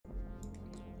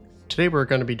Today we're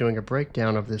going to be doing a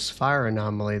breakdown of this fire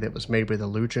anomaly that was made with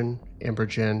IlluGen,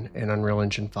 EmberGen, and Unreal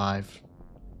Engine 5.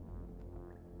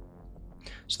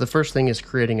 So the first thing is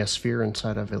creating a sphere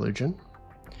inside of IlluGen,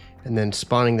 and then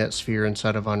spawning that sphere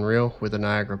inside of Unreal with the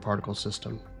Niagara particle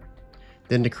system.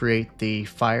 Then to create the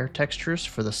fire textures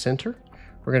for the center,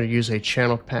 we're going to use a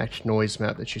channel packed noise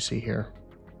map that you see here.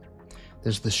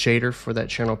 There's the shader for that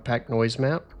channel packed noise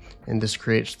map, and this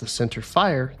creates the center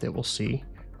fire that we'll see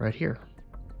right here.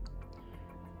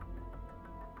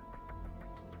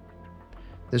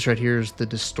 This right here is the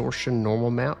distortion normal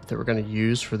map that we're going to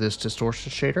use for this distortion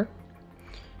shader.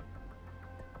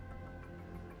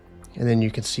 And then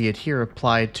you can see it here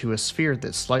applied to a sphere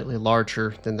that's slightly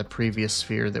larger than the previous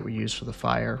sphere that we used for the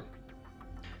fire.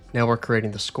 Now we're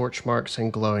creating the scorch marks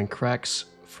and glowing cracks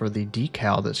for the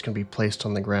decal that's going to be placed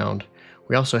on the ground.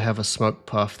 We also have a smoke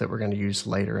puff that we're going to use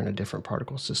later in a different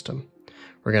particle system.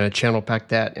 We're going to channel pack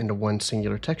that into one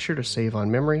singular texture to save on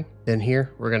memory. Then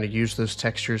here, we're going to use those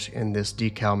textures in this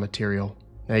decal material.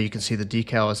 Now you can see the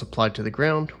decal is applied to the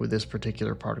ground with this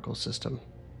particular particle system.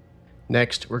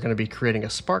 Next, we're going to be creating a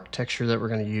spark texture that we're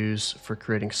going to use for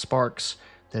creating sparks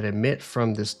that emit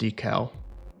from this decal,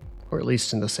 or at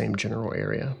least in the same general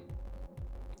area.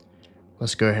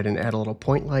 Let's go ahead and add a little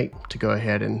point light to go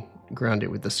ahead and ground it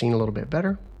with the scene a little bit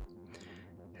better.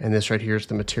 And this right here is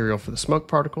the material for the smoke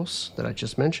particles that I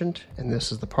just mentioned, and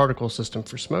this is the particle system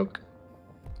for smoke.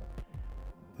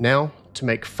 Now, to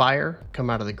make fire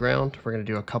come out of the ground, we're going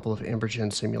to do a couple of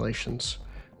EmberGen simulations.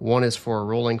 One is for a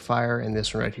rolling fire, and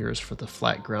this one right here is for the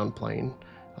flat ground plane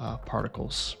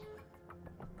particles.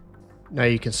 Now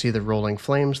you can see the rolling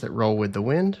flames that roll with the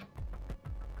wind.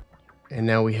 And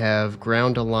now we have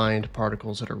ground-aligned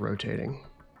particles that are rotating.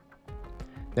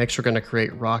 Next, we're going to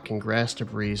create rock and grass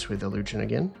debris with IlluGen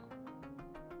again.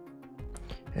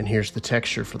 And here's the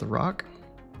texture for the rock.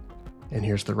 And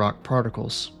here's the rock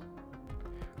particles.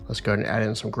 Let's go ahead and add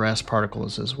in some grass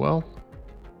particles as well.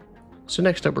 So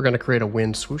next up, we're going to create a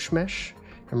wind swoosh mesh.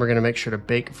 And we're going to make sure to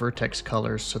bake vertex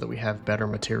colors so that we have better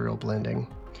material blending.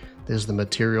 This is the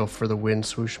material for the wind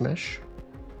swoosh mesh.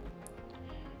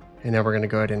 And now we're going to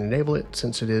go ahead and enable it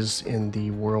since it is in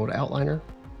the world outliner.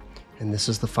 And this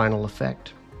is the final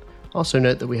effect. Also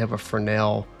note that we have a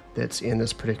Fresnel that's in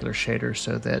this particular shader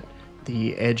so that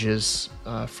the edges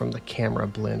from the camera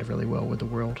blend really well with the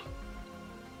world.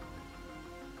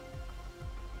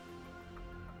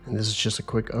 And this is just a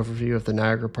quick overview of the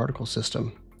Niagara particle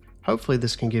system. Hopefully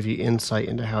this can give you insight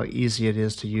into how easy it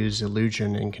is to use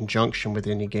IlluGen in conjunction with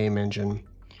any game engine.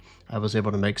 I was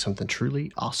able to make something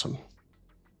truly awesome.